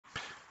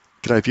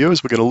G'day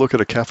viewers, we're going to look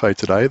at a cafe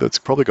today that's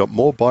probably got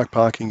more bike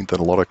parking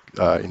than a lot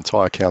of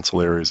entire council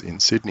areas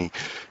in Sydney.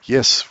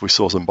 Yes, we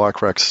saw some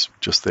bike racks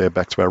just there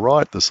back to our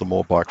right. There's some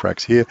more bike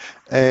racks here.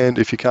 And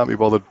if you can't be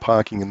bothered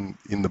parking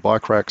in the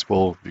bike racks,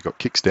 well, you've got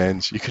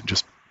kickstands. You can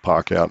just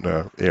park out in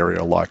an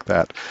area like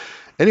that.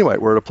 Anyway,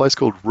 we're at a place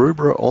called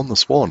Rubra on the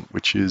Swan,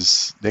 which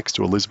is next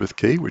to Elizabeth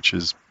Quay, which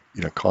is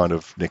kind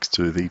of next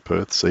to the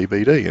Perth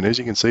CBD. And as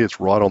you can see,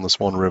 it's right on the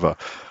Swan River,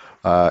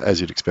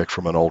 as you'd expect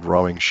from an old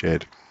rowing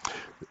shed.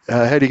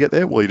 How do you get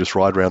there? Well, you just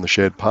ride around the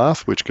shared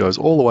path, which goes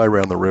all the way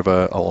around the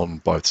river on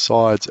both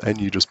sides, and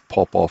you just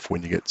pop off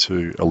when you get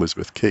to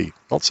Elizabeth Quay.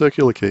 Not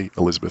Circular Quay,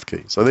 Elizabeth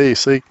Quay. So there you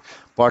see,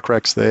 bike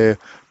racks there,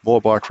 more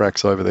bike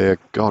racks over there.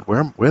 God,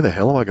 where the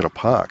hell am I going to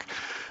park?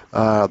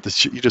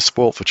 You're just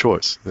spoilt for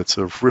choice. It's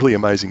a really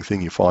amazing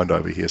thing you find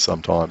over here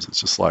sometimes.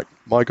 It's just like,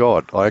 my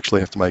God, I actually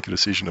have to make a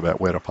decision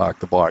about where to park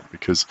the bike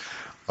because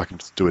I can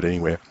just do it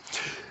anywhere.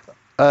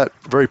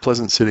 Very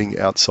pleasant sitting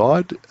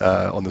outside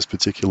on this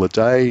particular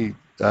day.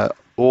 I'd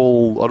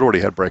already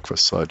had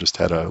breakfast, so I just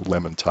had a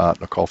lemon tart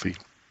and a coffee.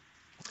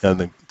 And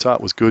the tart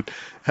was good.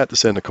 Had to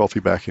send the coffee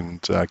back and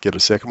get a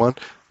second one.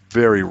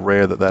 Very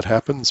rare that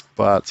happens,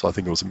 but I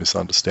think it was a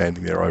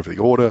misunderstanding there over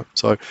the order.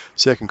 So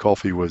second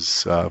coffee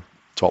was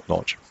top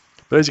notch.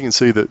 But as you can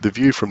see, the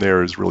view from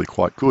there is really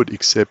quite good,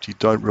 except you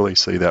don't really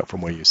see that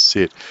from where you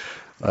sit.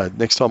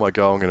 Next time I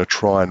go, I'm going to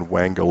try and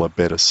wangle a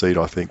better seat,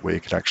 I think, where you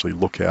can actually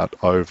look out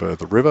over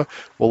the river,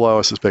 although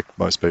I suspect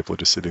most people are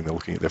just sitting there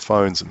looking at their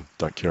phones and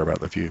don't care about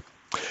the view.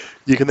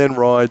 You can then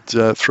ride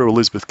through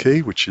Elizabeth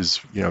Quay, which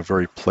is a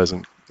very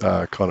pleasant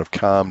kind of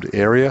calmed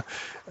area,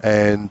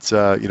 and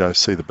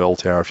see the bell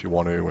tower if you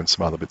want to, and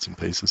some other bits and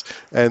pieces,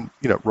 and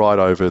ride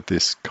over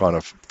this kind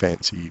of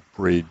fancy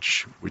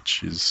bridge,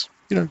 which is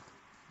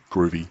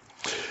groovy.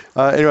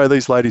 Anyway,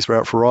 these ladies were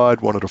out for a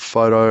ride, wanted a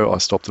photo. I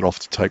stopped it off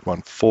to take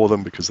one for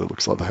them because it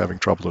looks like they're having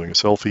trouble doing a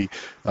selfie.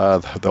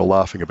 They were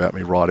laughing about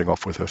me riding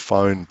off with her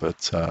phone,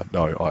 but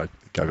no, I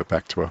gave it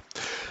back to her.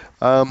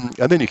 And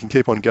then you can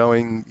keep on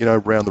going,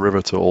 around the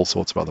river to all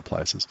sorts of other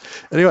places.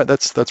 Anyway,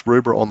 that's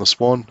Rubra on the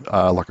Swan.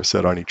 Like I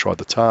said, I only tried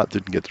the tart,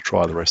 didn't get to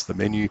try the rest of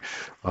the menu.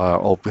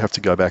 I'll have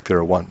to go back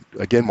there one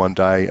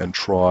day and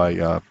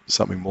try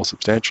something more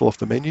substantial off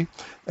the menu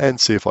and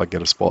see if I can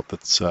get a spot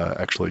that's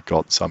actually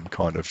got some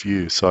kind of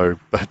view. So,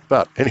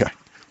 but anyway,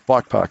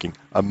 bike parking,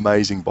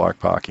 amazing bike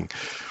parking.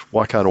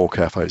 Why can't all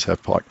cafes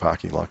have bike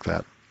parking like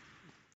that?